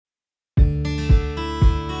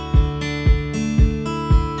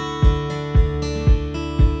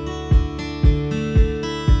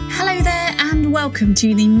Welcome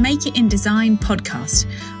to the Make It in Design podcast.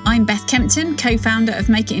 I'm Beth Kempton, co-founder of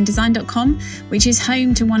makeitindesign.com, which is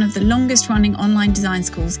home to one of the longest running online design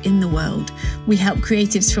schools in the world. We help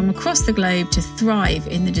creatives from across the globe to thrive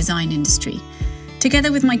in the design industry.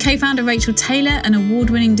 Together with my co-founder Rachel Taylor, an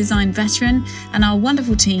award-winning design veteran, and our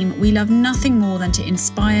wonderful team, we love nothing more than to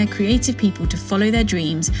inspire creative people to follow their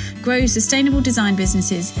dreams, grow sustainable design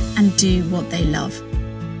businesses, and do what they love.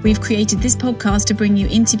 We've created this podcast to bring you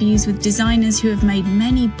interviews with designers who have made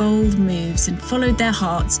many bold moves and followed their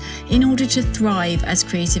hearts in order to thrive as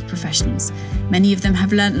creative professionals. Many of them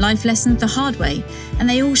have learnt life lessons the hard way, and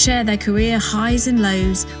they all share their career highs and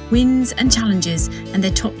lows, wins and challenges, and their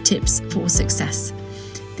top tips for success.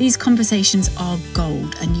 These conversations are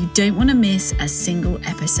gold, and you don't want to miss a single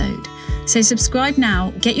episode. So subscribe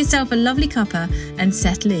now, get yourself a lovely cuppa, and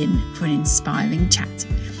settle in for an inspiring chat.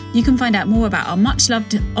 You can find out more about our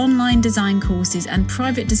much-loved online design courses and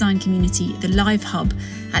private design community, the Live Hub,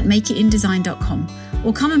 at makeitindesign.com,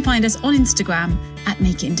 or come and find us on Instagram at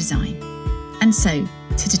makeitindesign. And so,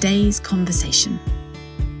 to today's conversation.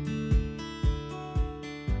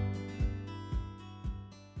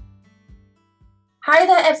 Hi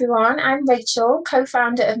there everyone, I'm Rachel,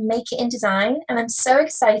 co-founder of Make It in Design, and I'm so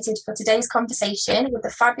excited for today's conversation with the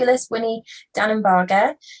fabulous Winnie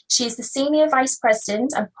Danenbarger. She is the Senior Vice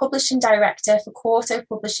President and Publishing Director for Quarto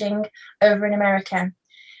Publishing over in America.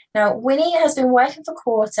 Now, Winnie has been working for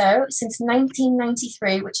Quarto since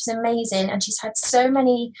 1993, which is amazing, and she's had so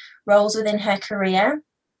many roles within her career.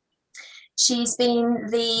 She's been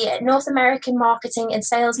the North American Marketing and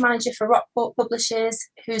Sales Manager for Rockport Publishers,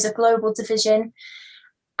 who's a global division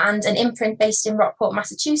and an imprint based in Rockport,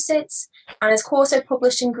 Massachusetts. And as Quarto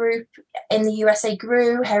Publishing Group in the USA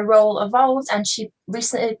grew, her role evolved, and she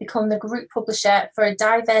recently became the group publisher for a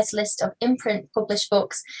diverse list of imprint published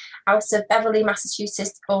books out of Beverly,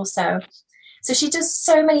 Massachusetts also. So she does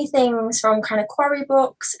so many things, from kind of Quarry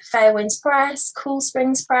Books, Fairwinds Press, Cool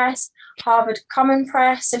Springs Press, Harvard Common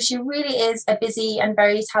Press. So she really is a busy and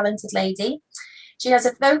very talented lady. She has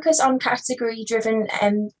a focus on category-driven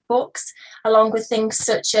books, along with things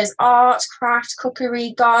such as art, craft,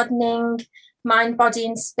 cookery, gardening, mind, body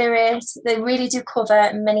and spirit. They really do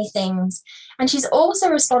cover many things. And she's also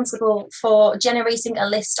responsible for generating a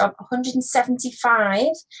list of 175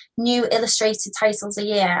 new illustrated titles a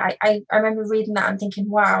year. I remember reading that and thinking,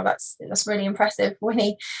 wow, that's really impressive,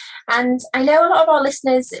 Winnie. And I know a lot of our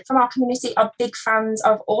listeners from our community are big fans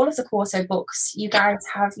of all of the Quarto books. You guys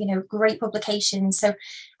have, great publications. So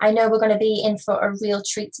I know we're going to be in for a real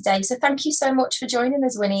treat today. So thank you so much for joining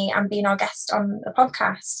us, Winnie, and being our guest on the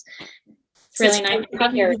podcast. It's really nice to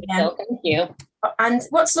be here, Rachel. Thank you. And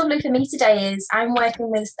what's lovely for me today is I'm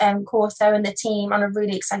working with Quarto and the team on a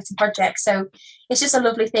really exciting project. So it's just a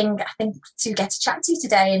lovely thing, I think, to get to chat to you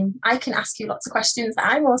today. And I can ask you lots of questions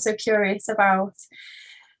that I'm also curious about.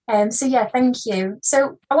 So yeah, thank you.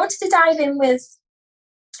 So I wanted to dive in with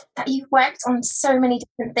that you've worked on so many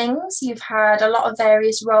different things. You've had a lot of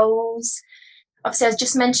various roles. Obviously, as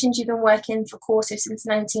just mentioned, you've been working for Quarto since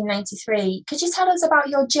 1993. Could you tell us about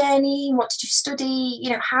your journey? What did you study?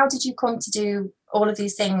 How did you come to do all of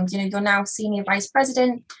these things? You're now Senior Vice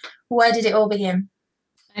President. Where did it all begin?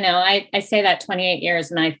 I know, I say that 28 years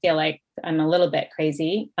and I feel like I'm a little bit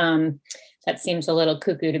crazy. That seems a little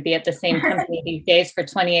cuckoo to be at the same company these days for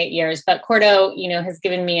 28 years. But Quarto, has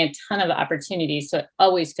given me a ton of opportunities. So it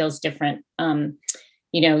always feels different.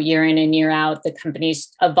 Year in and year out, the company's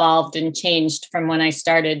evolved and changed from when I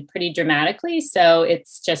started pretty dramatically. So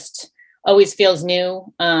it's just always feels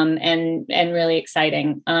new and really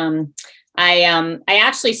exciting. I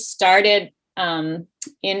actually started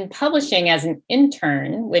in publishing as an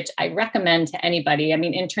intern, which I recommend to anybody. I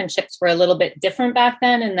mean, internships were a little bit different back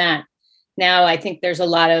then, in that now I think there's a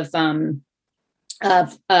lot of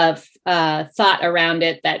thought around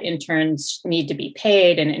it, that interns need to be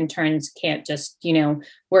paid and interns can't just,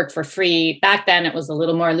 work for free. Back then it was a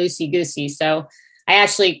little more loosey-goosey. So I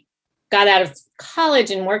actually got out of college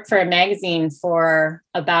and worked for a magazine for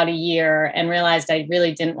about a year and realized I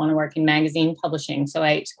really didn't want to work in magazine publishing. So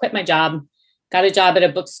I quit my job, got a job at a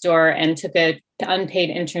bookstore, and took an unpaid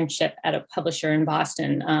internship at a publisher in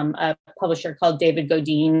Boston, a publisher called David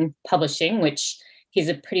Godine Publishing, which he's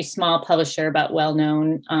a pretty small publisher, but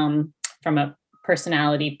well-known from a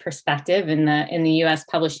personality perspective in the U.S.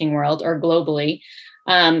 publishing world, or globally.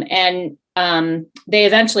 And they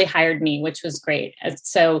eventually hired me, which was great.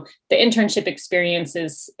 So the internship experience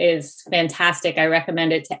is fantastic. I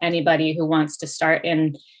recommend it to anybody who wants to start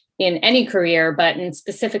in any career, but in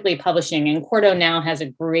specifically publishing. And Quarto now has a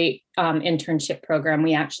great internship program.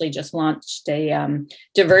 We actually just launched a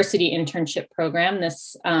diversity internship program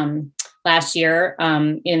this last year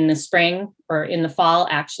in the spring or in the fall.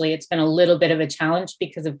 Actually, it's been a little bit of a challenge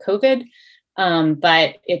because of COVID,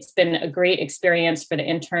 but it's been a great experience for the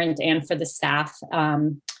interns and for the staff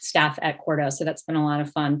at Quarto. So that's been a lot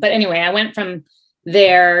of fun. But anyway, I went from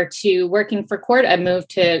there to working for Quarto. I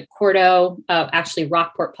moved to Quarto, actually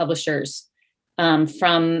Rockport Publishers,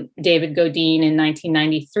 from David Godine in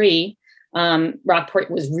 1993.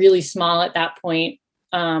 Rockport was really small at that point.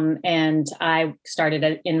 And I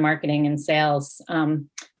started in marketing and sales,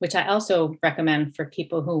 which I also recommend for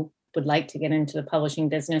people who would like to get into the publishing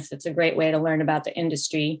business. It's a great way to learn about the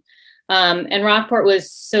industry. And Rockport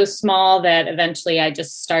was so small that eventually I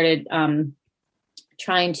just started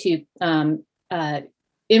trying to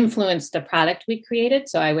influence the product we created.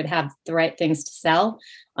 So I would have the right things to sell,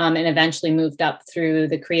 and eventually moved up through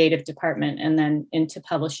the creative department and then into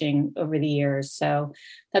publishing over the years. So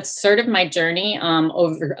that's sort of my journey.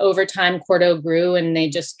 Over time, Quarto grew and they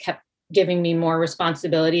just kept giving me more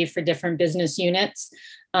responsibility for different business units.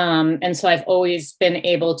 And so I've always been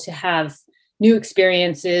able to have new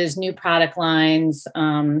experiences, new product lines.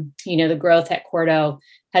 The growth at Quarto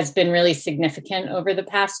has been really significant over the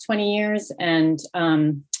past 20 years. And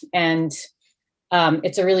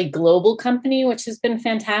it's a really global company, which has been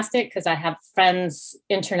fantastic because I have friends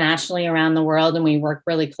internationally around the world and we work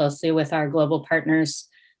really closely with our global partners.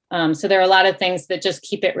 So there are a lot of things that just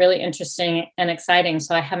keep it really interesting and exciting.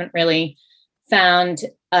 So I haven't really found,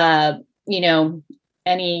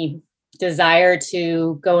 any desire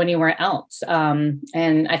to go anywhere else.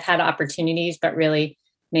 And I've had opportunities, but really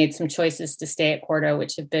made some choices to stay at Quarto,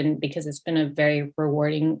 which have been because it's been a very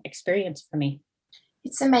rewarding experience for me.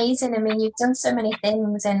 It's amazing. I mean, you've done so many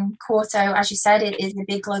things, and Quarto, as you said, it is a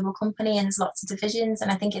big global company and there's lots of divisions. And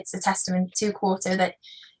I think it's a testament to Quarto that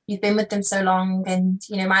you've been with them so long. And,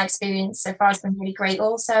 my experience so far has been really great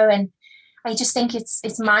also. And I just think it's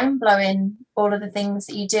mind-blowing, all of the things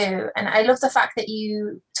that you do. And I love the fact that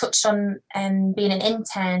you touched on being an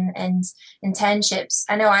intern and internships.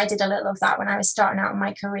 I know I did a little of that when I was starting out in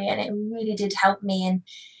my career, and it really did help me and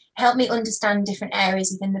help me understand different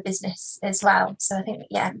areas within the business as well. So I think,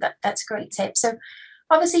 that's a great tip. So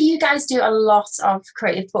obviously you guys do a lot of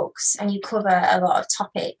creative books and you cover a lot of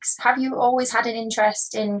topics. Have you always had an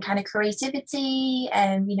interest in kind of creativity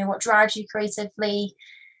and, what drives you creatively?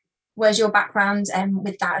 Where's your background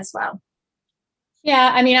with that as well?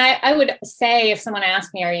 Yeah, I mean, I would say if someone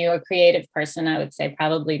asked me, are you a creative person? I would say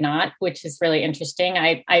probably not, which is really interesting.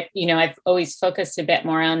 I've always focused a bit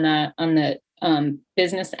more on the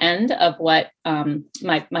business end of what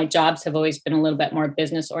my jobs have always been a little bit more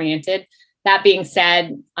business oriented. That being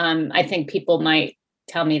said, I think people might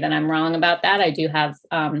tell me that I'm wrong about that. I do have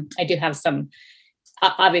some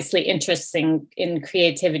obviously interests in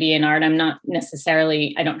creativity and art. I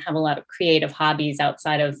don't have a lot of creative hobbies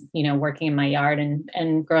outside of, working in my yard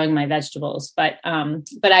and growing my vegetables, but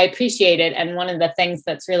I appreciate it. And one of the things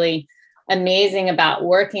that's really amazing about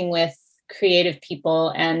working with creative people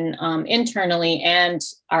and internally and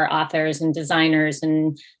our authors and designers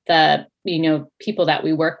and the, people that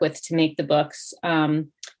we work with to make the books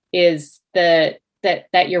is that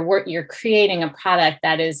you're creating a product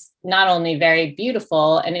that is not only very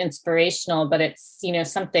beautiful and inspirational, but it's,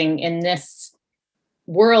 something in this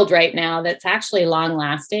world right now that's actually long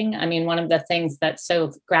lasting. I mean, one of the things that's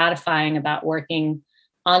so gratifying about working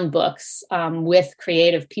on books with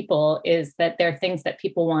creative people is that they're things that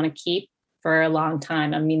people want to keep for a long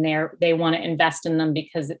time. I mean, they want to invest in them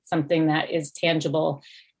because it's something that is tangible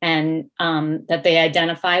and that they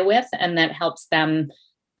identify with and that helps them,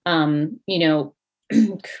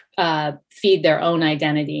 feed their own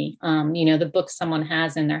identity. The books someone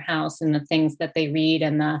has in their house and the things that they read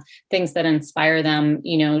and the things that inspire them,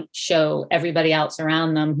 show everybody else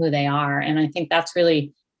around them who they are. And I think that's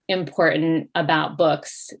really important about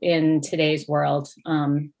books in today's world.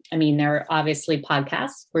 There are obviously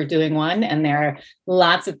podcasts. We're doing one, and there are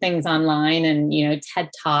lots of things online and, TED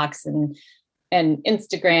Talks and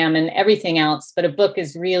Instagram and everything else. But a book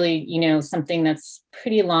is really, something that's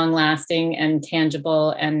pretty long lasting and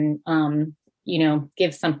tangible and,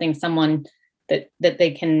 give someone that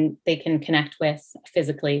they can connect with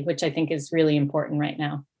physically, which I think is really important right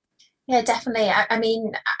now. Yeah, definitely. I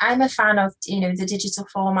mean, I'm a fan of, the digital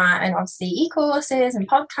format and obviously e-courses and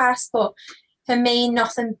podcasts, but for me,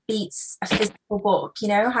 nothing beats a physical book,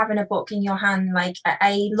 having a book in your hand. Like,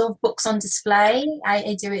 I love books on display.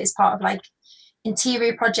 I do it as part of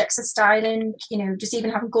interior projects of styling, just even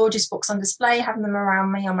having gorgeous books on display, having them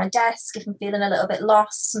around me on my desk if I'm feeling a little bit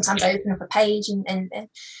lost. Sometimes I open up a page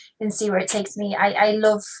and see where it takes me. I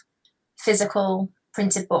love physical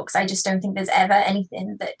printed books. I just don't think there's ever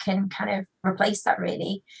anything that can kind of replace that,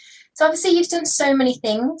 really. So obviously you've done so many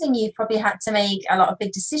things and you've probably had to make a lot of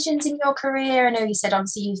big decisions in your career. I know you said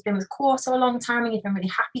obviously you've been with Quarto a long time and you've been really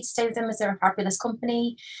happy to stay with them as they're a fabulous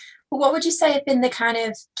company. But what would you say have been the kind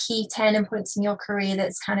of key turning points in your career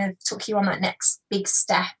that's kind of took you on that next big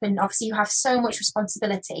step? And obviously you have so much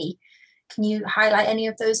responsibility. Can you highlight any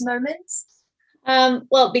of those moments?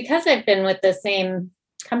 Well, because I've been with the same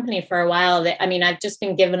company for a while, I've just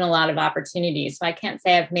been given a lot of opportunities. So I can't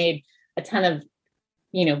say I've made a ton of,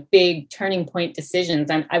 big turning point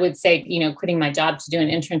decisions. I would say, quitting my job to do an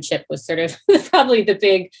internship was sort of probably the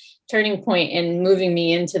big turning point in moving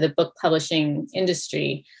me into the book publishing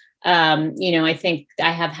industry. I think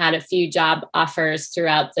I have had a few job offers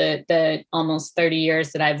throughout the almost 30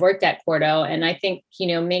 years that I've worked at Quarto. And I think,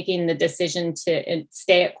 making the decision to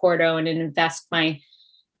stay at Quarto and invest my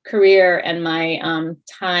career and my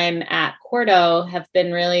time at Quarto have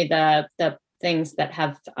been really the things that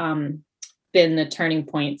have been the turning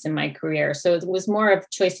points in my career. So it was more of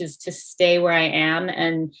choices to stay where I am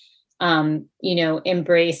and,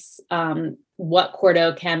 embrace what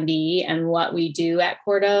Quarto can be and what we do at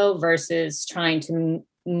Quarto versus trying to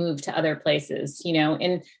move to other places.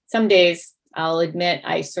 In some days, I'll admit,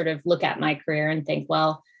 I sort of look at my career and think,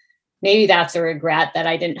 well, maybe that's a regret that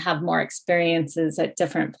I didn't have more experiences at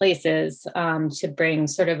different places to bring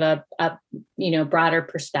sort of a broader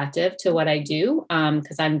perspective to what I do.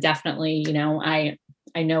 Because I'm definitely, I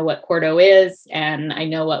know what Quarto is and I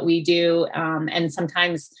know what we do. And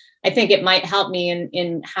sometimes I think it might help me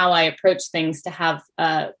in how I approach things to have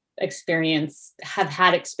had experiences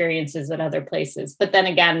at other places. But then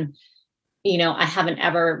again, I haven't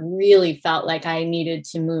ever really felt like I needed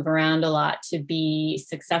to move around a lot to be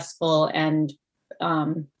successful and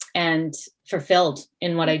fulfilled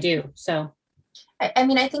in what I do. So, I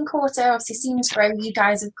think Quarto obviously seems great. You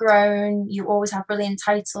guys have grown. You always have brilliant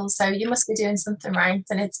titles, so you must be doing something right.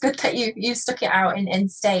 And it's good that you stuck it out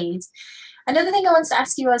and stayed. Another thing I wanted to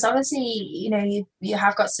ask you was obviously, you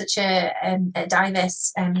have got such a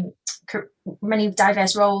diverse, many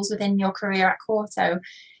diverse roles within your career at Quarto.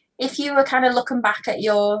 If you were kind of looking back at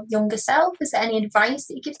your younger self, is there any advice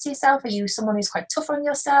that you give to yourself? Are you someone who's quite tough on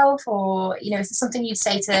yourself, or is there something you'd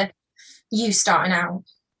say to you starting out?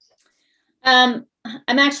 I'm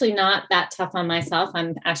actually not that tough on myself.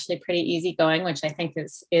 I'm actually pretty easygoing, which I think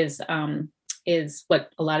is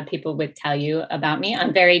what a lot of people would tell you about me.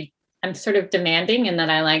 I'm sort of demanding in that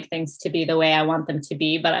I like things to be the way I want them to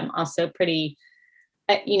be, but I'm also pretty,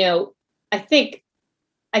 I think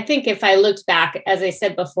if I looked back, as I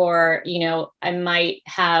said before, I might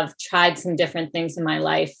have tried some different things in my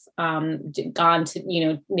life, gone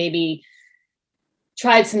to, maybe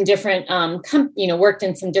tried some different, worked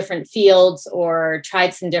in some different fields or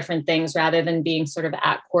tried some different things rather than being sort of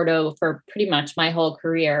at Quarto for pretty much my whole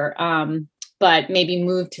career. But maybe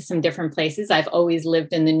moved to some different places. I've always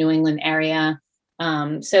lived in the New England area.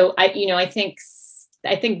 So I think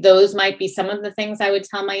those might be some of the things I would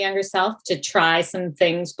tell my younger self, to try some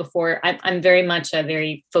things before. I'm very much a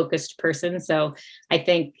very focused person. So I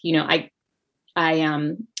think,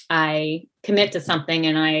 I commit to something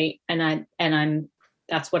and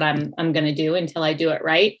that's what I'm going to do until I do it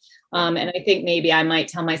right. And I think maybe I might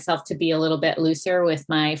tell myself to be a little bit looser with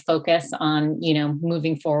my focus on,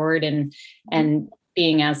 moving forward and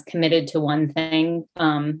being as committed to one thing,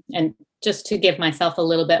 and just to give myself a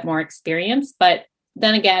little bit more experience. But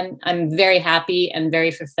then again, I'm very happy and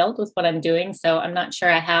very fulfilled with what I'm doing. So I'm not sure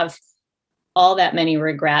I have all that many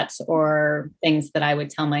regrets or things that I would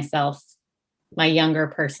tell myself, my younger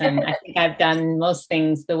person. I think I've done most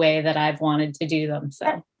things the way that I've wanted to do them.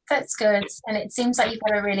 So that's good. And it seems like you've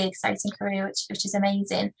got a really exciting career, which is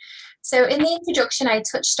amazing. So in the introduction, I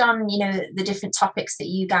touched on, the different topics that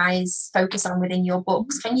you guys focus on within your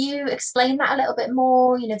books. Can you explain that a little bit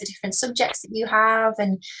more? The different subjects that you have,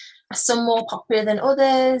 and are some more popular than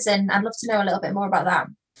others? And I'd love to know a little bit more about that.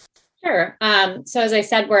 Sure. So as I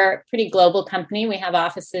said, we're a pretty global company. We have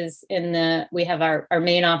offices we have our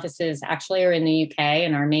main offices actually are in the UK,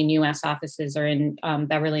 and our main US offices are in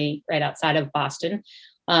Beverly, right outside of Boston,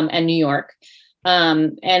 and New York.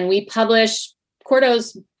 And we publish,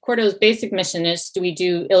 Quarto's basic mission is we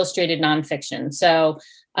do illustrated nonfiction. So,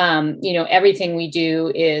 everything we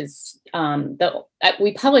do is,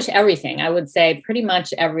 we publish everything, I would say pretty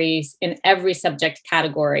much in every subject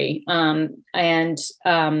category. And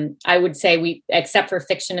I would say except for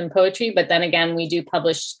fiction and poetry, but then again, we do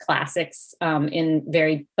publish classics,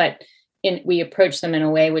 we approach them in a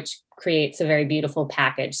way which creates a very beautiful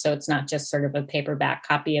package. So it's not just sort of a paperback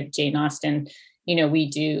copy of Jane Austen. We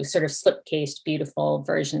do sort of slipcased, beautiful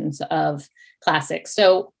versions of classics.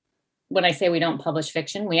 So when I say we don't publish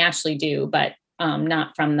fiction, we actually do, but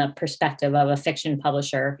not from the perspective of a fiction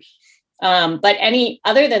publisher. But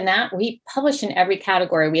other than that, we publish in every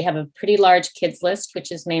category. We have a pretty large kids list,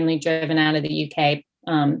 which is mainly driven out of the UK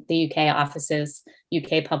offices,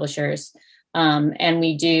 UK publishers. And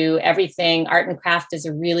we do everything. Art and craft is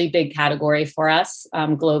a really big category for us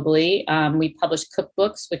globally. We publish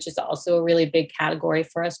cookbooks, which is also a really big category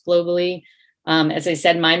for us globally. As I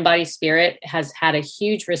said, Mind, Body, Spirit has had a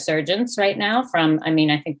huge resurgence right now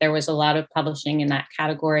I think there was a lot of publishing in that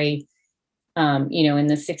category, in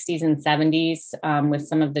the 60s and 70s with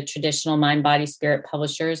some of the traditional Mind, Body, Spirit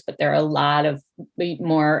publishers, but there are a lot of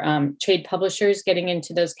more trade publishers getting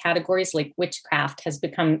into those categories. Like witchcraft has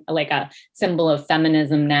become like a symbol of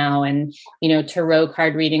feminism now. And, tarot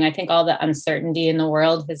card reading, I think all the uncertainty in the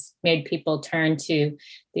world has made people turn to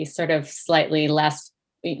these sort of slightly less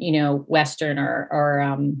Western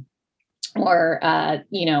or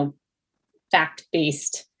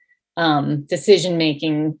fact-based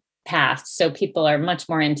decision-making paths. So people are much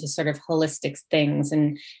more into sort of holistic things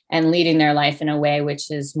and leading their life in a way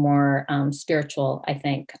which is more spiritual, I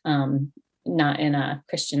think, not in a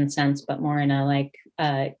Christian sense, but more in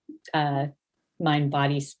a mind,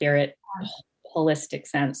 body, spirit, holistic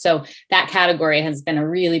sense. So that category has been a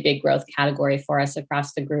really big growth category for us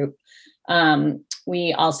across the group.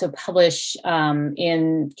 We also publish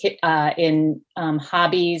in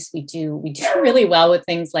hobbies. We do really well with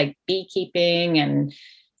things like beekeeping and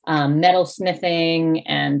metalsmithing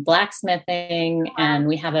and blacksmithing, and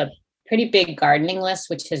we have a pretty big gardening list,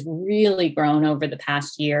 which has really grown over the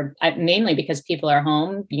past year, mainly because people are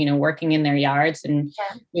home, working in their yards and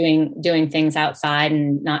doing things outside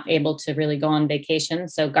and not able to really go on vacation.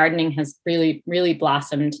 So gardening has really, really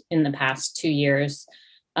blossomed in the past 2 years.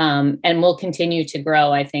 And will continue to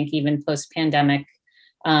grow, I think, even post-pandemic.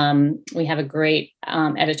 We have a great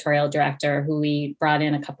editorial director who we brought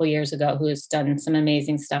in a couple of years ago, who has done some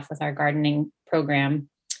amazing stuff with our gardening program.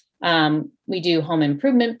 We do home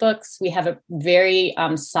improvement books. We have a very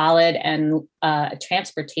solid and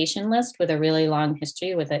transportation list with a really long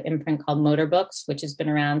history with an imprint called Motor Books, which has been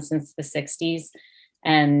around since the 60s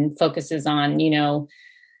and focuses on,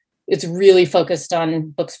 it's really focused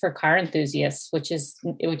on books for car enthusiasts, which is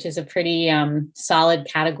a pretty solid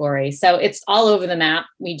category. So it's all over the map.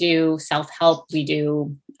 We do self-help. We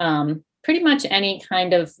do pretty much any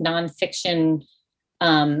kind of nonfiction,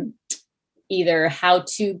 either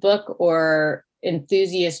how-to book or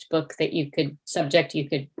enthusiast book that you could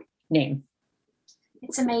name.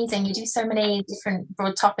 It's amazing. You do so many different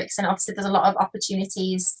broad topics, and obviously there's a lot of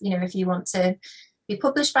opportunities, if you want to be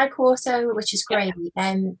published by Quarto, which is great.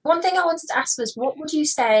 One thing I wanted to ask was, what would you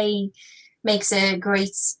say makes a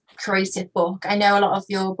great creative book? I know a lot of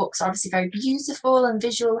your books are obviously very beautiful and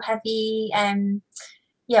visual heavy.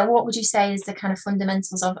 What would you say is the kind of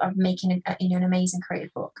fundamentals of making an amazing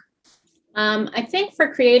creative book? I think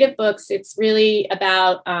for creative books, it's really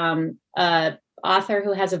about an author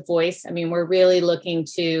who has a voice. I mean, we're really looking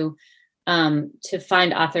to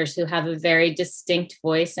find authors who have a very distinct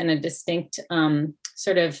voice and a distinct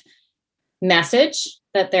sort of message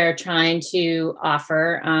that they're trying to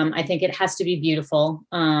offer. I think it has to be beautiful,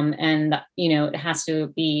 and it has to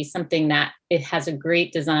be something that it has a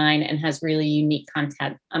great design and has really unique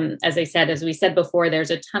content. As we said before, there's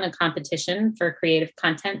a ton of competition for creative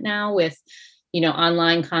content now with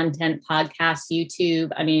online content, podcasts,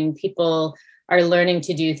 YouTube. I mean, people are learning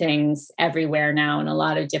to do things everywhere now in a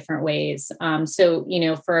lot of different ways. So,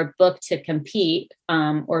 for a book to compete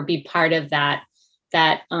or be part of that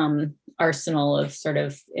arsenal of sort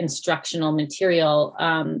of instructional material,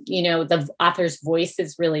 the author's voice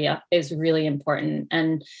is really important.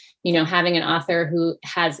 And, having an author who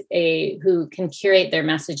can curate their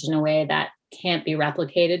message in a way that can't be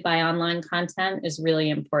replicated by online content is really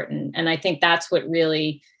important. And I think that's what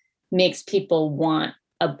really makes people want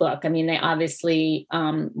a book. I mean, they obviously,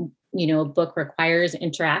 a book requires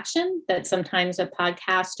interaction that sometimes a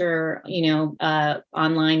podcast or,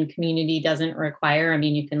 online community doesn't require. I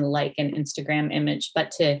mean, you can like an Instagram image,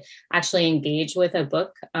 but to actually engage with a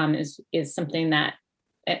book is something that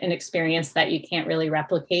an experience that you can't really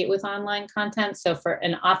replicate with online content. So for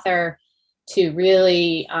an author to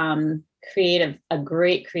really create a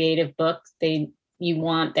great creative book, you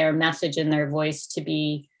want their message and their voice to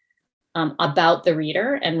be about the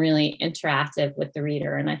reader and really interactive with the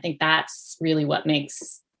reader. And I think that's really what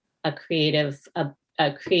makes a creative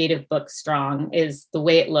book strong, is the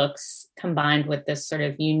way it looks combined with this sort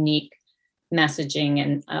of unique messaging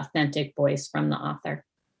and authentic voice from the author.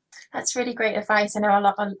 That's really great advice. I know a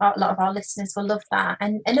lot of our listeners will love that.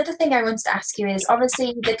 And another thing I wanted to ask you is,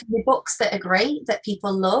 obviously, the books that are great, that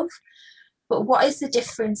people love, but what is the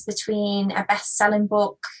difference between a best-selling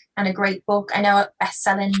book and a great book? I know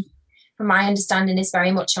best-selling, from my understanding, is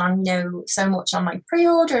very much on, so much on like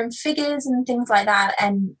pre-order and figures and things like that.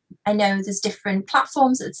 And I know there's different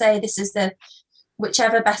platforms that say this is the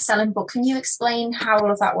whichever best-selling book. Can you explain how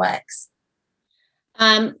all of that works?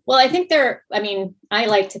 Well, I think I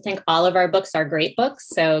like to think all of our books are great books.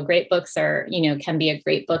 So great books are, can be a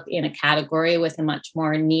great book in a category with a much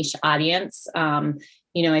more niche audience.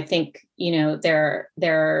 I think, there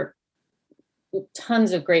are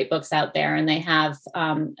tons of great books out there and they have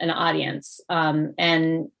an audience.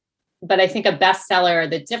 But I think a bestseller,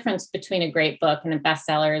 the difference between a great book and a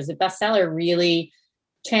bestseller is a bestseller really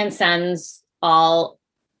transcends all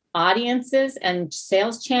audiences and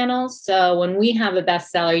sales channels. So when we have a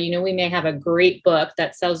bestseller, we may have a great book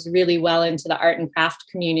that sells really well into the art and craft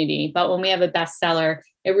community, but when we have a bestseller,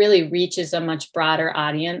 it really reaches a much broader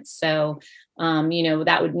audience. So,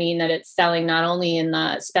 that would mean that it's selling not only in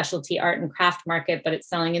the specialty art and craft market, but it's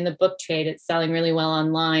selling in the book trade. It's selling really well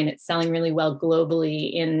online. It's selling really well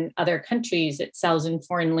globally in other countries. It sells in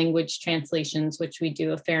foreign language translations, which we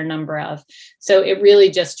do a fair number of. So it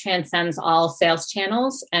really just transcends all sales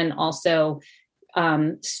channels and also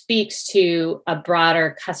speaks to a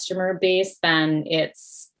broader customer base than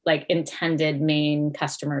its like intended main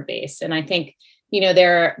customer base. And I think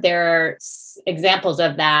there are examples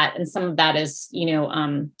of that. And some of that is,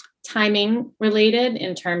 timing related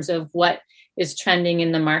in terms of what is trending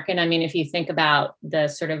in the market. I mean, if you think about the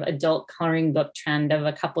sort of adult coloring book trend of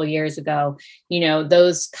a couple of years ago,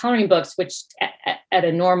 those coloring books, which at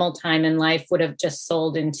a normal time in life would have just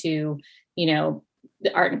sold into,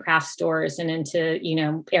 the art and craft stores and into,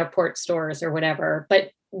 airport stores or whatever,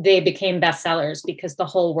 but they became bestsellers because the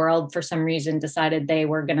whole world, for some reason, decided they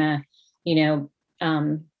were going to,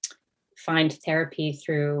 find therapy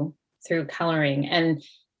through coloring. And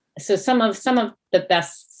so some of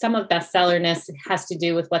bestsellerness has to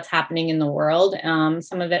do with what's happening in the world.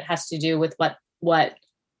 Some of it has to do with what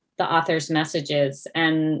the author's message is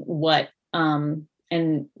and whether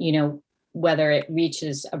it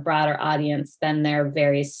reaches a broader audience than their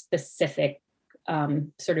very specific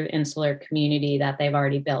sort of insular community that they've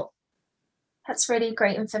already built. That's really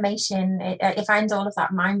great information. I find all of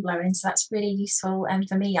that mind-blowing, so that's really useful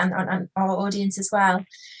for me and our audience as well.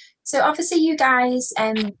 So obviously you guys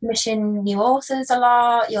commission new authors a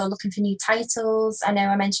lot. You're looking for new titles. I know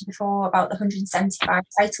I mentioned before about the 175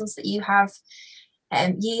 titles that you have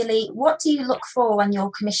yearly. What do you look for when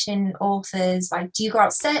you're commissioning authors? Like, do you go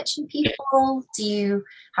out searching people? Do you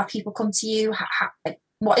have people come to you?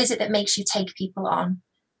 What is it that makes you take people on?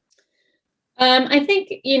 I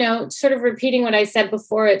think, sort of repeating what I said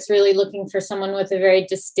before, it's really looking for someone with a very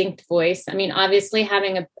distinct voice. I mean, obviously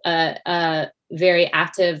having a very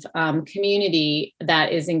active community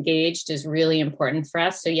that is engaged is really important for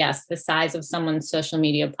us. So yes, the size of someone's social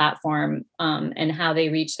media platform and how they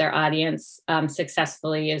reach their audience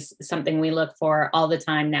successfully is something we look for all the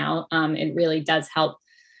time now. It really does help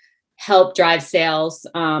drive sales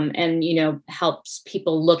and, helps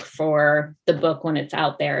people look for the book when it's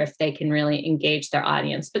out there if they can really engage their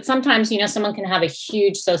audience. But sometimes, someone can have a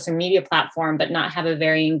huge social media platform, but not have a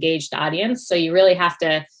very engaged audience. So you really have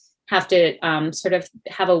to sort of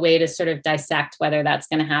have a way to sort of dissect whether that's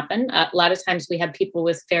going to happen. A lot of times we have people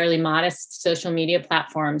with fairly modest social media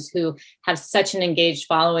platforms who have such an engaged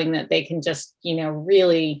following that they can just,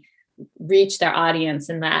 really reach their audience,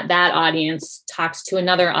 and that audience talks to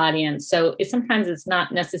another audience. So sometimes it's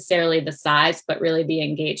not necessarily the size, but really the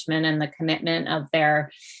engagement and the commitment of their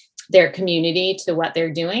community to what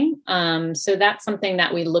they're doing. So that's something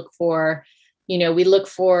that we look for. We look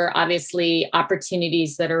for obviously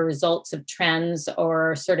opportunities that are results of trends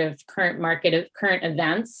or sort of current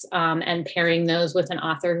events, and pairing those with an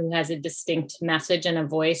author who has a distinct message and a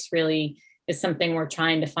voice really is something we're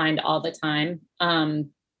trying to find all the time.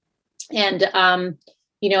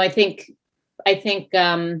 I think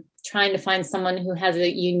trying to find someone who has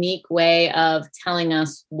a unique way of telling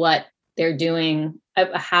us what they're doing,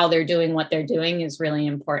 how they're doing what they're doing is really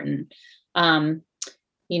important.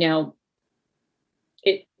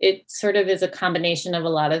 It sort of is a combination of a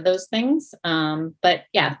lot of those things. But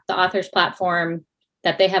yeah, the author's platform,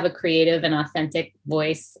 that they have a creative and authentic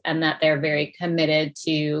voice and that they're very committed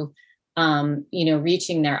to,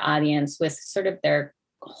 reaching their audience with sort of their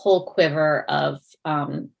whole quiver of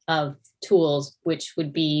tools, which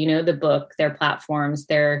would be, the book, their platforms,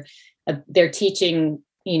 their teaching.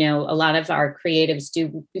 A lot of our creatives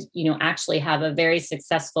do, actually have a very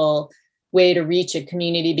successful way to reach a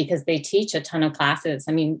community because they teach a ton of classes.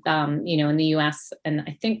 I mean, in the US and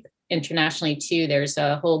I think internationally too, there's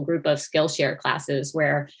a whole group of Skillshare classes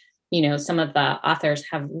where some of the authors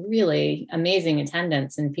have really amazing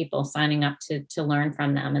attendance and people signing up to learn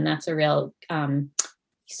from them. And that's a real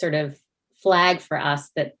sort of flag for us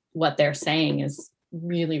that what they're saying is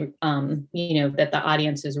really, that the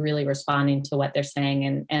audience is really responding to what they're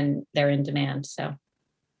saying and they're in demand. So.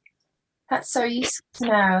 That's so useful to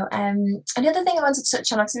know. Another thing I wanted to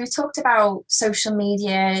touch on, obviously we've talked about social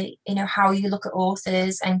media, how you look at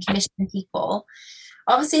authors and commissioning people.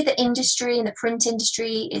 Obviously the industry and the print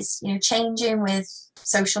industry is, changing with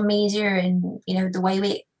social media and, the way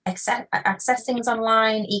we access things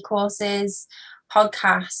online, e-courses,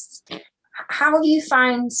 podcasts. How have you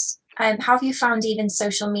found even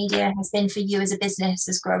social media has been for you as a business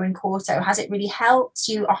as growing Quarto? Has it really helped?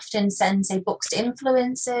 You often send, say, books to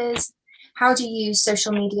influencers. How do you use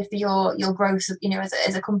social media for your growth,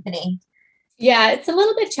 as a company? Yeah, it's a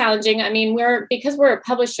little bit challenging. I mean, because we're a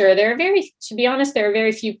publisher, to be honest, there are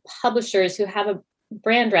very few publishers who have a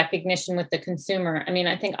brand recognition with the consumer. I mean,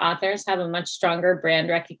 I think authors have a much stronger brand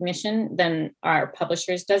recognition than our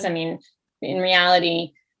publishers does. I mean, in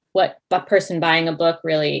reality, what a person buying a book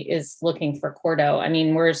really is looking for Quarto. I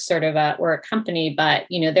mean, we're a company, but,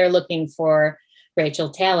 they're looking for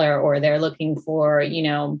Rachel Taylor, or they're looking for,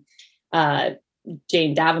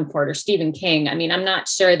 Jane Davenport or Stephen King. I mean, I'm not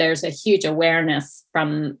sure there's a huge awareness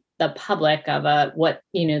from the public of what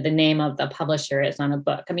the name of the publisher is on a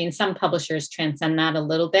book. I mean, some publishers transcend that a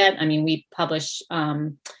little bit. I mean, we publish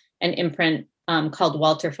an imprint called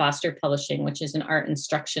Walter Foster Publishing, which is an art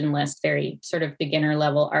instruction list, very sort of beginner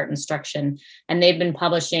level art instruction. And they've been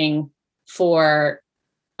publishing for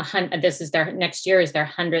next year is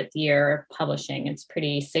their 100th year of publishing. It's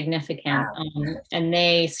pretty significant. Wow. And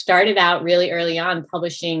they started out really early on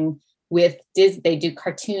publishing with Disney.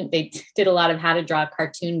 They did a lot of how to draw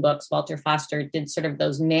cartoon books. Walter Foster did sort of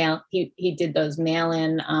those he did those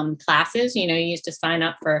mail-in classes. You used to sign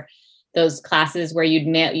up for those classes where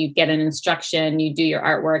you'd get an instruction, you do your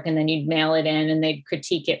artwork, and then you'd mail it in and they'd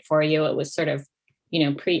critique it for you. It was sort of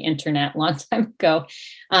pre-internet, long time ago.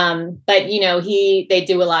 But, they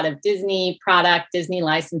do a lot of Disney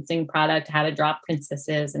licensing product, how to draw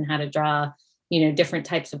princesses and how to draw, different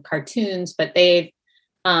types of cartoons. But I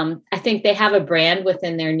think they have a brand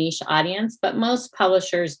within their niche audience, but most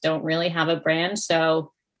publishers don't really have a brand.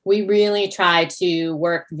 So we really try to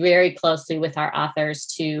work very closely with our authors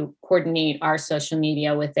to coordinate our social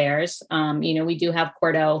media with theirs. We do have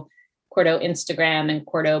Quarto Instagram and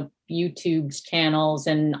Quarto YouTube channels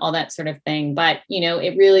and all that sort of thing. But,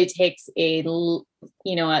 it really takes a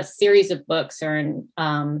series of books or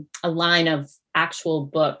a line of actual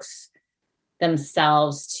books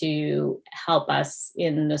themselves to help us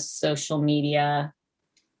in the social media,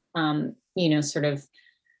 sort of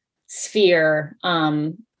sphere,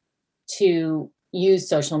 to use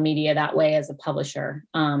social media that way as a publisher.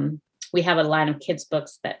 We have a line of kids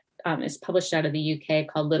books that is published out of the UK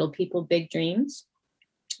called Little People, Big Dreams,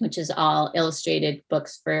 which is all illustrated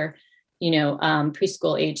books for,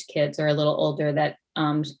 preschool age kids or a little older that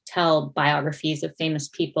tell biographies of famous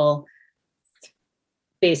people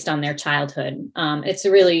based on their childhood.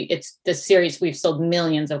 It's the series, we've sold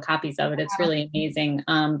millions of copies of it. It's really amazing.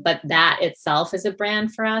 But that itself is a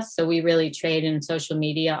brand for us. So we really trade in social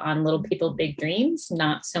media on Little People, Big Dreams,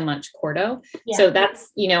 not so much Quarto. Yeah. So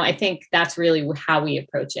that's, I think that's really how we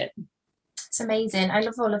approach it. It's amazing. I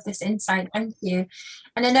love all of this insight. Thank you.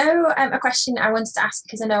 And I know a question I wanted to ask,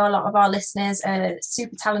 because I know a lot of our listeners are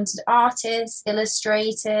super talented artists,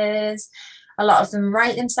 illustrators. A lot of them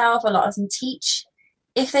write themselves, a lot of them teach.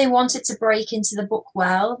 If they wanted to break into the book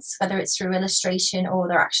world, whether it's through illustration or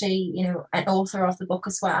they're actually, an author of the book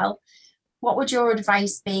as well, what would your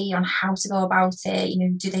advice be on how to go about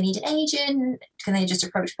it? Do they need an agent? Can they just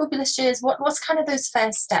approach publishers? What's kind of those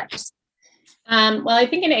first steps? Well, I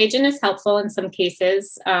think an agent is helpful in some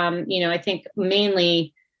cases. I think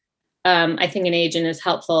mainly, an agent is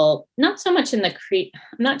helpful, not so much in I'm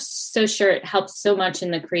not so sure it helps so much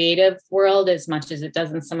in the creative world as much as it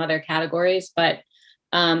does in some other categories. But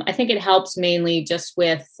I think it helps mainly just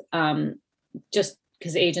with, just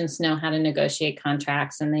because agents know how to negotiate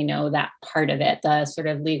contracts and they know that part of it, the sort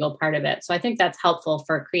of legal part of it. So I think that's helpful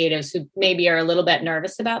for creatives who maybe are a little bit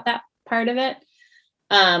nervous about that part of it.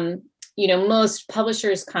 Most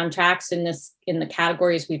publishers' contracts in the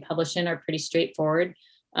categories we publish in are pretty straightforward.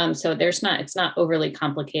 So it's not overly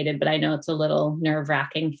complicated, but I know it's a little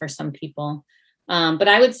nerve-wracking for some people. But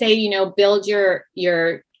I would say, build you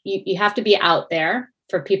have to be out there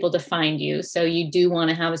for people to find you. So you do want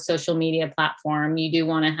to have a social media platform. You do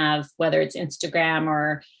want to have, whether it's Instagram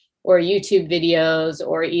or or YouTube videos,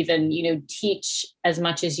 or even, teach as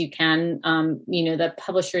much as you can. The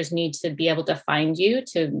publishers need to be able to find you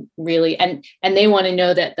to really, and they want to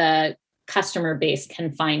know that the customer base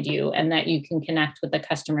can find you and that you can connect with the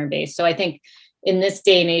customer base. So I think in this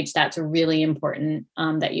day and age, that's really important,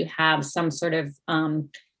 that you have some sort of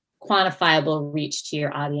quantifiable reach to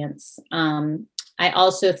your audience. I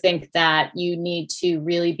also think that you need to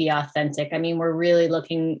really be authentic. I mean, we're really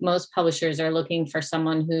most publishers are looking for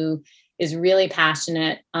someone who is really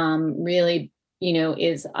passionate, really,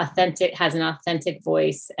 is authentic, has an authentic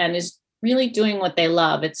voice, and is really doing what they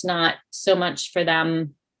love. It's not so much for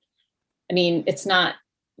them. I mean,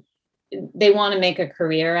 they want to make a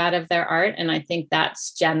career out of their art. And I think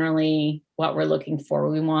that's generally what we're looking for.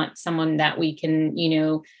 We want someone that we can,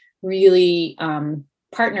 really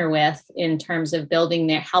partner with in terms of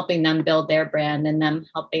helping them build their brand and them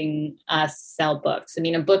helping us sell books. I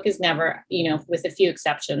mean, a book is never, with a few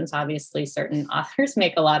exceptions, obviously certain authors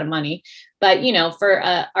make a lot of money, but, for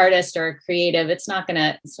an artist or a creative, it's not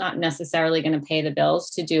necessarily going to pay the bills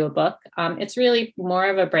to do a book. It's really more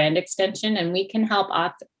of a brand extension, and we can help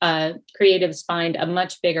creatives find a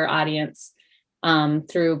much bigger audience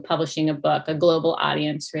through publishing a book, a global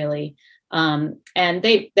audience, really. And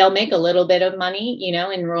they'll make a little bit of money,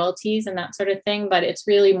 in royalties and that sort of thing, but it's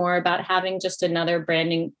really more about having just another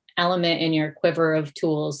branding element in your quiver of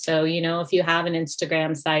tools. So, if you have an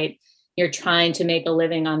Instagram site, you're trying to make a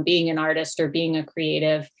living on being an artist or being a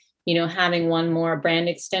creative, having one more brand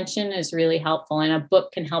extension is really helpful. And a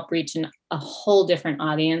book can help reach a whole different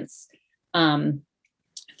audience,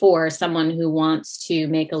 for someone who wants to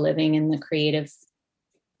make a living in the creative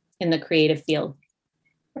field.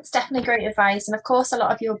 That's definitely great advice. And of course, a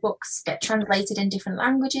lot of your books get translated in different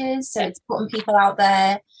languages. So it's putting people out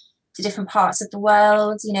there to different parts of the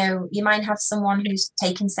world. You might have someone who's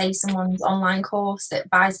taken, say, someone's online course that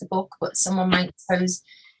buys the book, but someone might suppose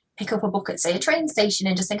pick up a book at, say, a train station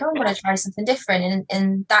and just think, I'm going to try something different.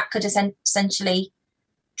 And that could essentially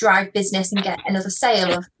drive business and get another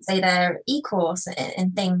sale of, say, their e-course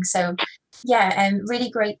and things. So yeah, really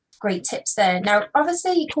great tips there. Now,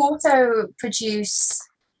 obviously, Quarto produce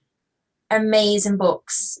amazing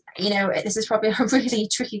books. This is probably a really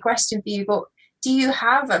tricky question for you, but do you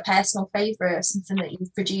have a personal favorite or something that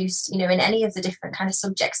you've produced, in any of the different kind of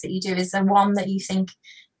subjects that you do? Is there one that you think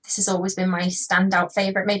this has always been my standout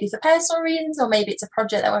favorite, maybe for personal reasons, or maybe it's a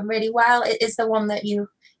project that went really well? Is there one that you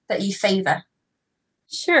favor?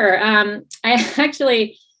 Sure. A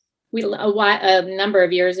number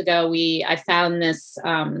of years ago, I found this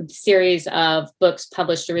series of books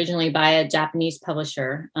published originally by a Japanese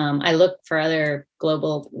publisher. I look for other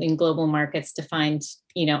global markets to find,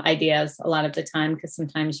 ideas a lot of the time, because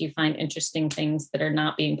sometimes you find interesting things that are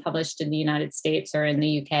not being published in the United States or in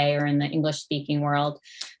the UK or in the English speaking world.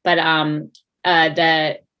 But I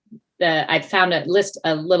found a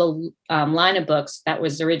little line of books that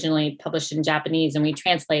was originally published in Japanese, and we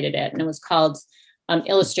translated it, and it was called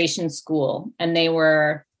Illustration School. And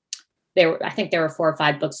I think there were 4 or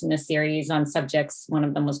 5 books in this series on subjects. One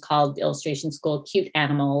of them was called Illustration School, Cute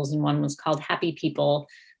Animals, and one was called Happy People.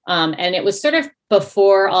 And it was sort of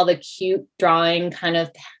before all the cute drawing kind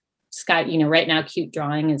of right now, cute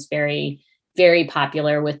drawing is very, very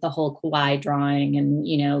popular with the whole kawaii drawing and,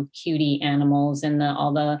 cutie animals and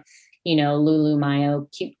all the, Lulu Mayo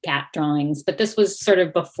cute cat drawings. But this was sort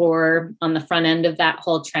of before, on the front end of that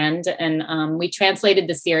whole trend. And we translated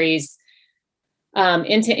the series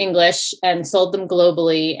into English and sold them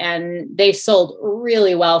globally. And they sold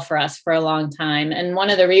really well for us for a long time. And one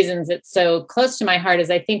of the reasons it's so close to my heart is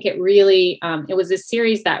I think it really, it was a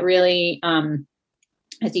series that really,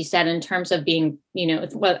 as you said, in terms of being,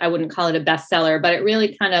 I wouldn't call it a bestseller, but it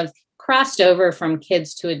really kind of crossed over from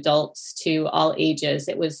kids to adults to all ages.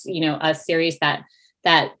 It was, a series that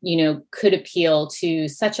could appeal to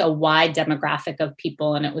such a wide demographic of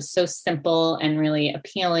people. And it was so simple and really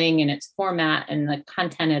appealing in its format and the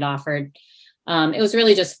content it offered. It was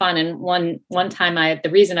really just fun. And one time the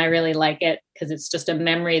reason I really like it, because it's just a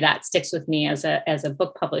memory that sticks with me as a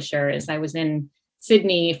book publisher, is I was in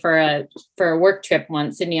Sydney for a work trip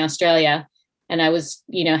once, Sydney, Australia. And I was,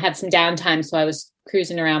 had some downtime. So I was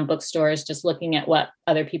cruising around bookstores, just looking at what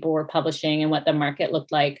other people were publishing and what the market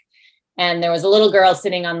looked like. And there was a little girl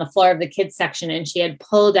sitting on the floor of the kids section, and she had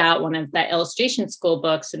pulled out one of the Illustration School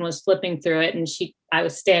books and was flipping through it. And I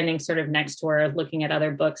was standing sort of next to her looking at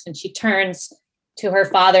other books, and she turns to her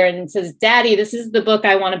father and says, "Daddy, this is the book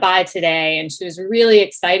I want to buy today." And she was really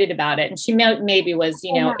excited about it. And she maybe was,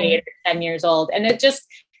 8 or 10 years old. And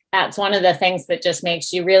that's one of the things that just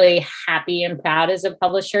makes you really happy and proud as a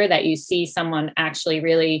publisher, that you see someone actually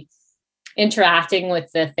really interacting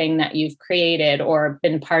with the thing that you've created or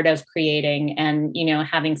been part of creating, and, you know,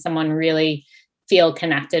 having someone really feel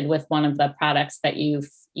connected with one of the products that you've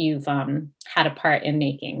had a part in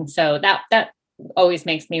making. So that always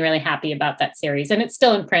makes me really happy about that series. And it's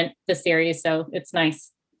still in print, the series, so it's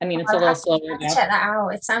nice. I mean, it's a little slower now. Check that out.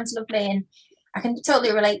 It sounds lovely, and I can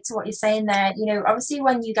totally relate to what you're saying there. You know, obviously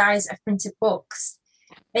when you guys have printed books,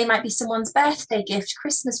 they might be someone's birthday gift,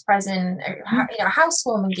 Christmas present, or, you know, a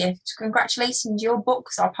housewarming gift. Congratulations, your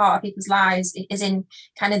books are part of people's lives, is in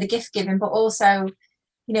kind of the gift giving, but also,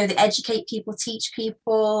 you know, they educate people, teach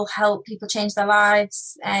people, help people change their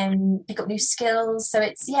lives, and pick up new skills. So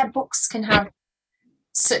it's, yeah, books can have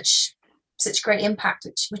such great impact,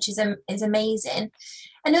 which is amazing.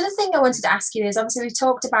 Another thing I wanted to ask you is, obviously we've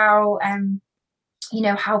talked about you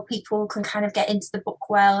know, how people can kind of get into the book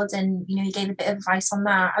world, and, you know, you gave a bit of advice on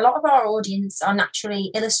that. A lot of our audience are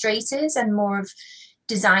naturally illustrators and more of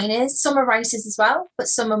designers. Some are writers as well, but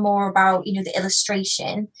some are more about, you know, the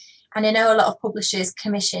illustration. And I know a lot of publishers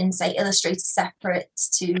commission, say, illustrators separate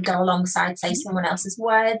to go alongside, say, someone else's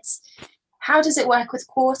words. How does it work with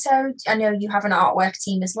Quarto? I know you have an artwork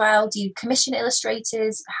team as well. Do you commission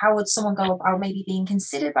illustrators? How would someone go about maybe being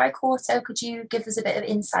considered by Quarto? Could you give us a bit of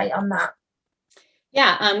insight on that?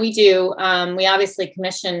 Yeah, we do. We obviously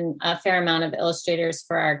commission a fair amount of illustrators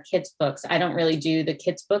for our kids' books. I don't really do the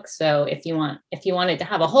kids' books, so if you wanted to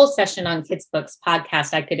have a whole session on kids' books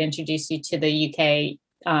podcast, I could introduce you to the UK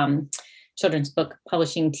children's book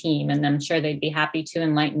publishing team, and I'm sure they'd be happy to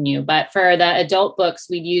enlighten you. But for the adult books,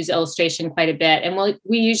 we use illustration quite a bit, and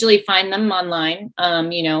we usually find them online.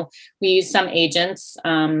 You know, we use some agents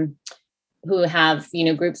who have, you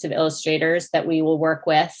know, groups of illustrators that we will work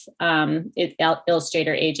with,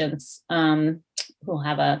 illustrator agents who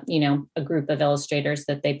have a group of illustrators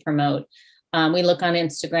that they promote. We look on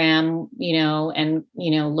Instagram, you know, and, you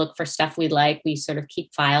know, look for stuff we like. We sort of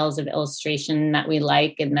keep files of illustration that we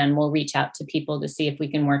like, and then we'll reach out to people to see if we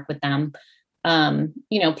can work with them.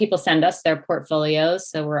 You know, people send us their portfolios,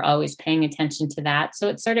 so we're always paying attention to that. So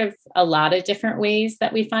it's sort of a lot of different ways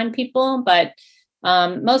that we find people, but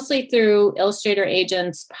mostly through illustrator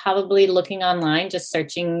agents, probably looking online, just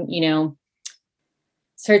searching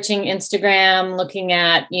Instagram, looking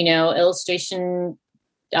at, you know, illustration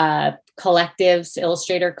collectives,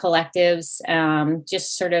 illustrator collectives,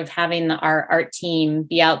 just sort of having our art team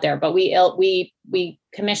be out there. But we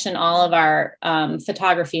commission all of our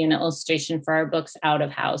photography and illustration for our books out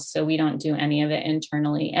of house, so we don't do any of it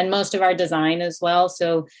internally, and most of our design as well.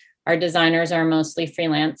 So our designers are mostly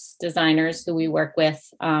freelance designers who we work with.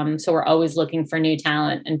 So we're always looking for new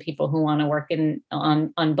talent and people who want to work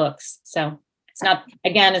on books. So it's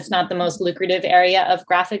not the most lucrative area of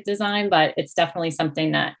graphic design, but it's definitely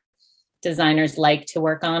something that designers like to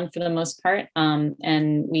work on for the most part.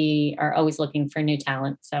 And we are always looking for new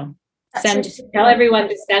talent. So tell everyone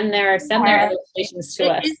to send their illustrations to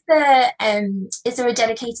us. Is there a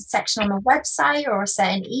dedicated section on the website or a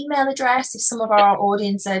certain email address? If some of our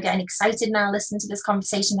audience are getting excited now listening to this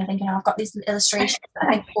conversation, they're thinking, I've got these illustrations that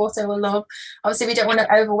I think Quarto will love. Obviously, we don't want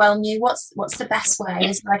to overwhelm you. What's the best way?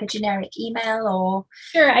 Is it like a generic email or?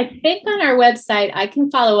 Sure. I think on our website, I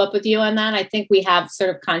can follow up with you on that. I think we have sort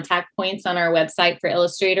of contact points on our website for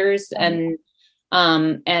illustrators, and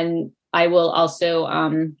I will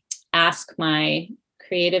also ask my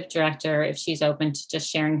creative director if she's open to just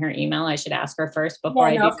sharing her email. I should ask her first before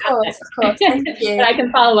I do that. Of course. Thank you. But I can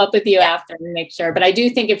follow up with you after and make sure. But I do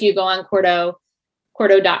think if you go on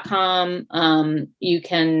Quarto.com, you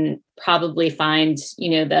can probably find, you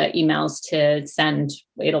know, the emails to send.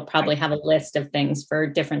 It'll probably have a list of things for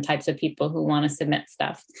different types of people who want to submit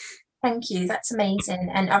stuff. Thank you. That's amazing.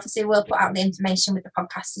 And obviously we'll put out the information with the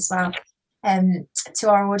podcast as well. To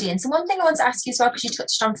our audience. And one thing I want to ask you as well, because you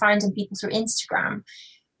touched on finding people through Instagram,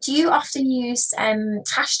 do you often use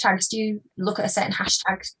hashtags? Do you look at a certain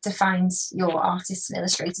hashtag to find your artists and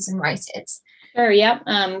illustrators and writers? Sure. Yep.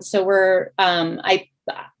 So we're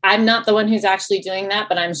I'm not the one who's actually doing that,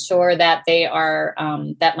 but I'm sure that they are,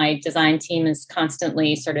 that my design team is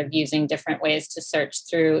constantly sort of using different ways to search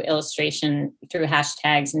through illustration, through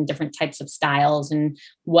hashtags and different types of styles and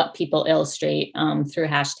what people illustrate through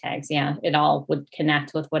hashtags. Yeah, it all would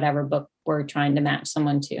connect with whatever book we're trying to match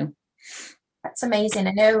someone to. That's amazing.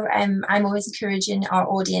 I know I'm always encouraging our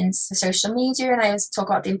audience for social media, and I always talk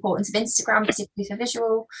about the importance of Instagram, particularly for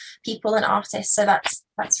visual people and artists. So that's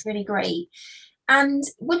really great. And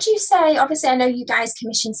would you say, obviously, I know you guys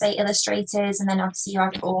commission, say, illustrators, and then obviously you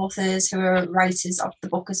have authors who are writers of the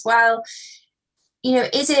book as well. You know,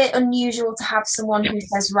 is it unusual to have someone who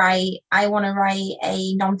says, right, I want to write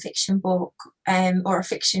a non-fiction book or a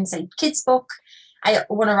fiction, say, kids book, I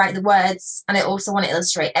want to write the words and I also want to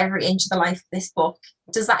illustrate every inch of the life of this book.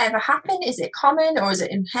 Does that ever happen? Is it common or is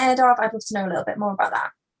it unheard of? I'd love to know a little bit more about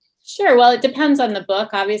that. Sure. Well, it depends on the book.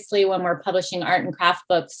 Obviously, when we're publishing art and craft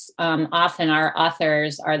books, often our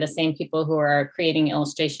authors are the same people who are creating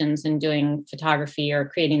illustrations and doing photography or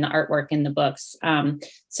creating the artwork in the books.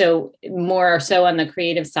 So more so on the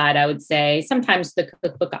creative side, I would say sometimes the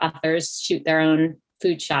cookbook authors shoot their own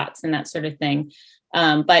food shots and that sort of thing.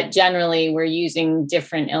 But generally, we're using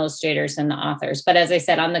different illustrators than the authors. But as I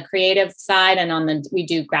said, on the creative side and we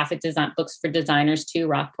do graphic design books for designers too.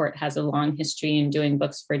 Rockport has a long history in doing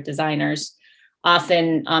books for designers.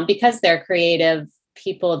 Often because they're creative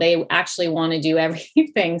people, they actually want to do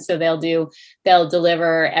everything. So they'll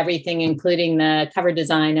deliver everything, including the cover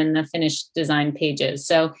design and the finished design pages.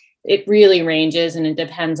 So it really ranges, and it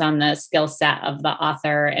depends on the skill set of the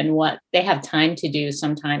author and what they have time to do.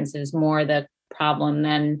 Sometimes is more the problem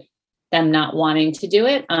than them not wanting to do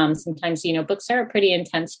it. Sometimes, books are a pretty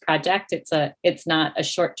intense project. It's not a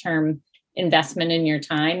short-term investment in your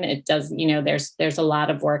time. It does, there's a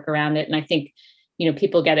lot of work around it. And I think,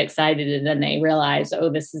 people get excited and then they realize,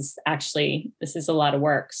 oh, this is a lot of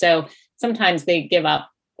work. So sometimes they give up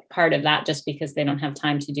part of that just because they don't have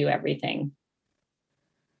time to do everything.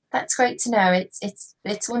 That's great to know.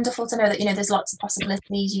 It's wonderful to know that, there's lots of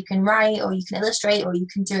possibilities. You can write or you can illustrate or you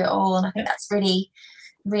can do it all. And I think that's really,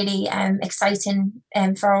 really exciting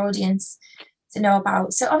for our audience to know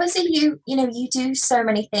about. So obviously you do so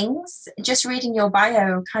many things. Just reading your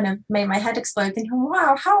bio kind of made my head explode thinking,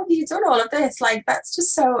 wow, how have you done all of this? Like, that's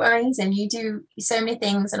just so amazing. You do so many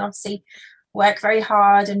things and obviously work very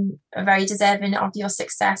hard and are very deserving of your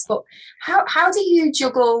success. But how do you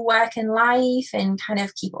juggle work and life and kind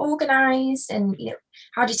of keep organized? And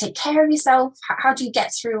how do you take care of yourself? How do you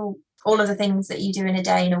get through all of the things that you do in a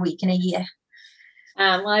day, in a week, in a year?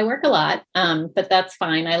 Well, I work a lot, but that's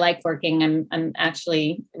fine. I like working. I'm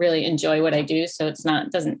actually really enjoy what I do. So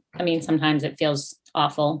sometimes it feels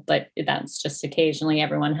awful, but that's just occasionally.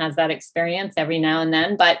 Everyone has that experience every now and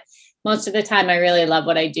then, but most of the time I really love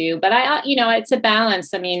what I do, but it's a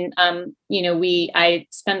balance. I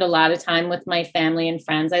spend a lot of time with my family and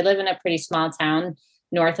friends. I live in a pretty small town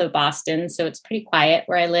north of Boston, so it's pretty quiet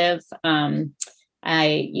where I live.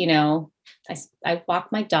 I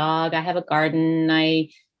walk my dog. I have a garden. I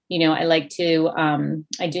like to,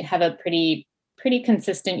 I do have a pretty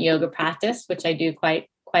consistent yoga practice, which I do quite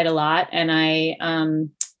a lot. And I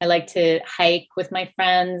like to hike with my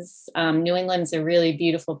friends. New England's a really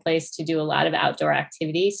beautiful place to do a lot of outdoor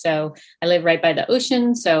activity. So I live right by the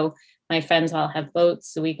ocean. So my friends all have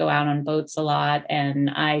boats. So we go out on boats a lot, and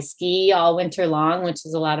I ski all winter long, which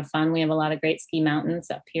is a lot of fun. We have a lot of great ski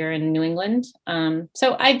mountains up here in New England.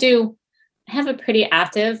 So I have a pretty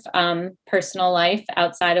active personal life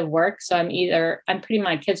outside of work. So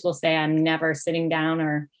my kids will say I'm never sitting down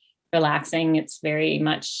or relaxing. It's very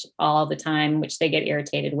much all the time, which they get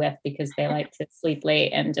irritated with because they like to sleep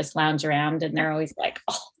late and just lounge around. And they're always like,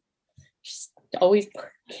 oh,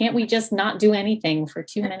 can't we just not do anything for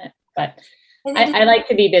 2 minutes? But I like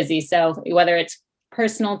to be busy. So whether it's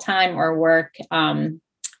personal time or work, I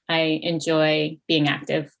enjoy being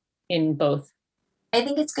active in both. I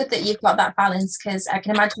think it's good that you've got that balance, because I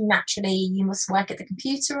can imagine naturally you must work at the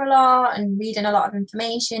computer a lot and reading a lot of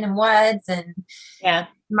information and words and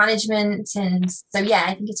management. And so,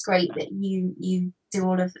 I think it's great that you do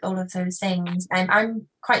all of those things. And I'm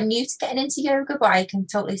quite new to getting into yoga, but I can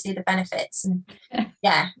totally see the benefits. And it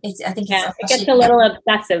gets a little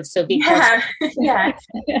obsessive. So be careful.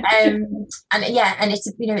 and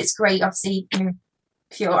it's great. Obviously,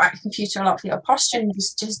 if you're at a computer a lot for your posture and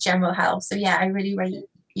just general health. So I really rate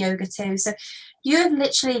yoga too. So you have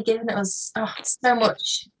literally given us so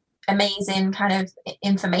much amazing kind of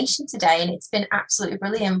information today, and it's been absolutely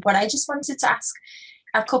brilliant. But I just wanted to ask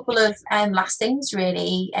a couple of last things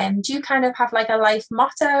really. Do you kind of have like a life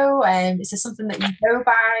motto? Is there something that you go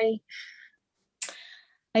by?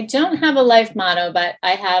 I don't have a life motto, but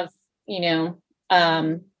I have,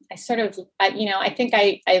 I think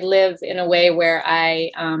I live in a way where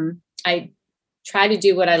I try to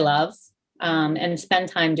do what I love and spend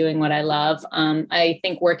time doing what I love. I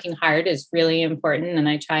think working hard is really important, and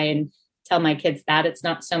I try and tell my kids that it's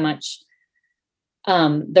not so much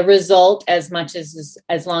the result as much as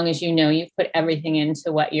long as you put everything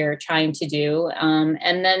into what you're trying to do.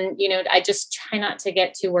 And then, I just try not to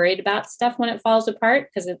get too worried about stuff when it falls apart,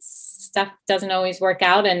 because stuff doesn't always work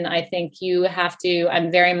out. And I think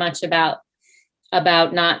I'm very much about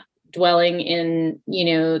not dwelling in,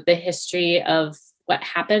 the history of what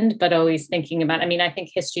happened, but always thinking about, I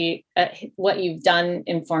think history, what you've done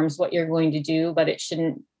informs what you're going to do, but it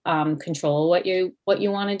shouldn't control what you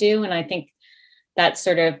want to do. And I think that's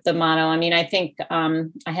sort of the motto. I mean, I think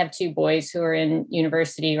I have 2 boys who are in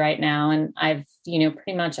university right now, and I've,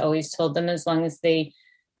 pretty much always told them, as long as they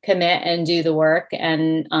commit and do the work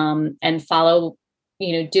and follow,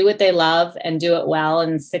 do what they love and do it well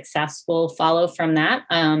and successful, follow from that.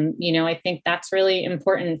 I think that's really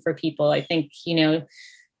important for people. I think,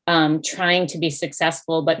 trying to be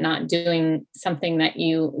successful, but not doing something that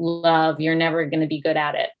you love, you're never going to be good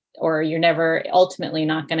at it, or you're never ultimately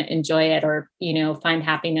not going to enjoy it or, find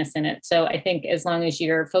happiness in it. So I think as long as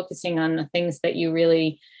you're focusing on the things that you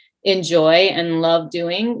really enjoy and love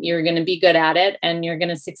doing, you're going to be good at it and you're going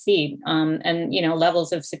to succeed. And,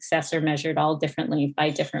 levels of success are measured all differently by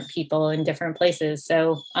different people in different places.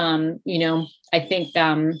 So, I think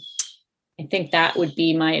that would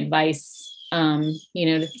be my advice, to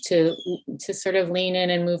sort of lean in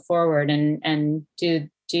and move forward and do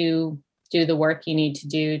the work you need to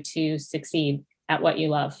do to succeed at what you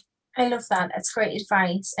love. I love that. That's great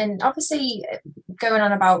advice. And obviously going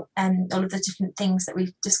on about all of the different things that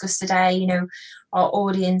we've discussed today, our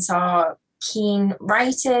audience are keen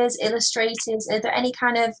writers, illustrators. Are there any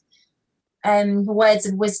kind of words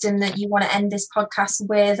of wisdom that you want to end this podcast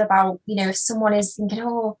with about, if someone is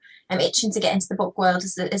thinking, I'm itching to get into the book world,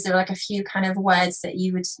 is there like a few kind of words that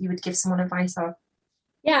you would give someone advice on?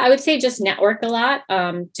 Yeah, I would say just network a lot.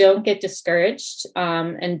 Don't get discouraged,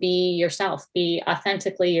 and be yourself, be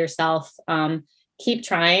authentically yourself. Keep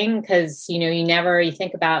trying, because, you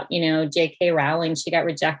think about, J.K. Rowling, she got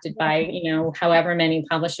rejected by, however many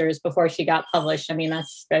publishers before she got published. I mean,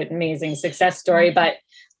 that's an amazing success story. But,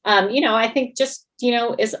 I think just,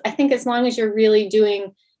 I think as long as you're really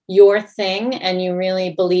doing your thing and you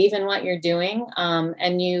really believe in what you're doing,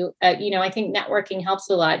 and you, I think networking helps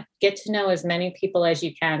a lot. Get to know as many people as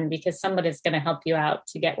you can, because somebody's going to help you out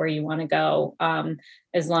to get where you want to go,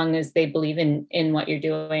 as long as they believe in what you're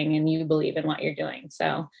doing and you believe in what you're doing.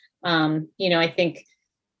 So, I think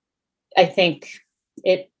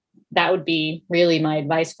that would be really my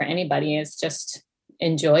advice for anybody, is just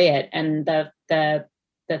enjoy it, and the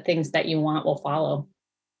things that you want will follow.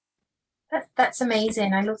 That's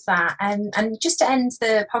amazing. I love that. And just to end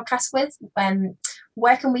the podcast with,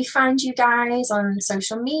 where can we find you guys on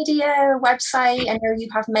social media, website? I know you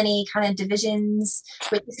have many kind of divisions,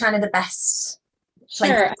 which is kind of the best.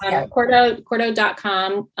 Sure.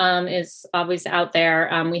 Quarto.com is always out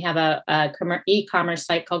there. We have a e-commerce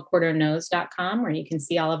site called quartoknows.com, where you can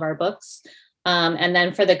see all of our books. And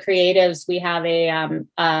then for the creatives, we have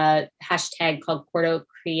a hashtag called Quarto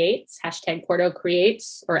Creates, hashtag Quarto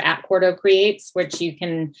Creates, or at Quarto Creates, which you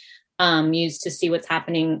can use to see what's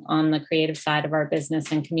happening on the creative side of our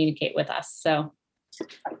business and communicate with us. So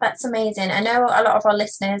that's amazing. I know a lot of our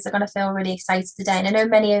listeners are going to feel really excited today, and I know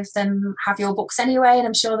many of them have your books anyway, and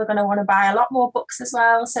I'm sure they're going to want to buy a lot more books as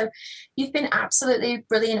well. So you've been absolutely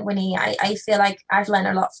brilliant, Winnie. I feel like I've learned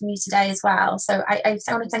a lot from you today as well. So I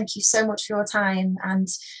want to thank you so much for your time, and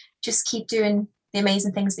just keep doing the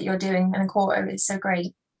amazing things that you're doing. And Quarto is so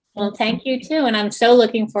great. Well, thank you too. And I'm so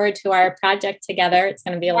looking forward to our project together. It's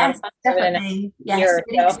going to be a lot of fun. Definitely. Yes,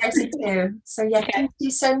 really excited too. So okay. Thank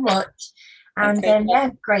you so much. And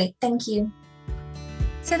great. Thank you.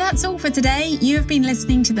 So that's all for today. You have been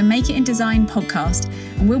listening to the Make It in Design podcast,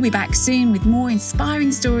 and we'll be back soon with more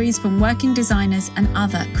inspiring stories from working designers and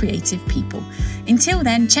other creative people. Until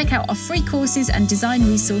then, check out our free courses and design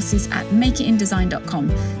resources at makeitindesign.com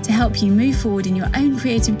to help you move forward in your own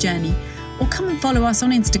creative journey, or come and follow us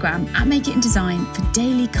on Instagram at Make It in Design for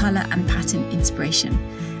daily colour and pattern inspiration.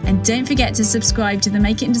 And don't forget to subscribe to the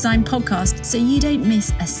Make It in Design podcast so you don't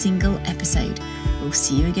miss a single episode. We'll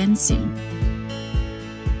see you again soon.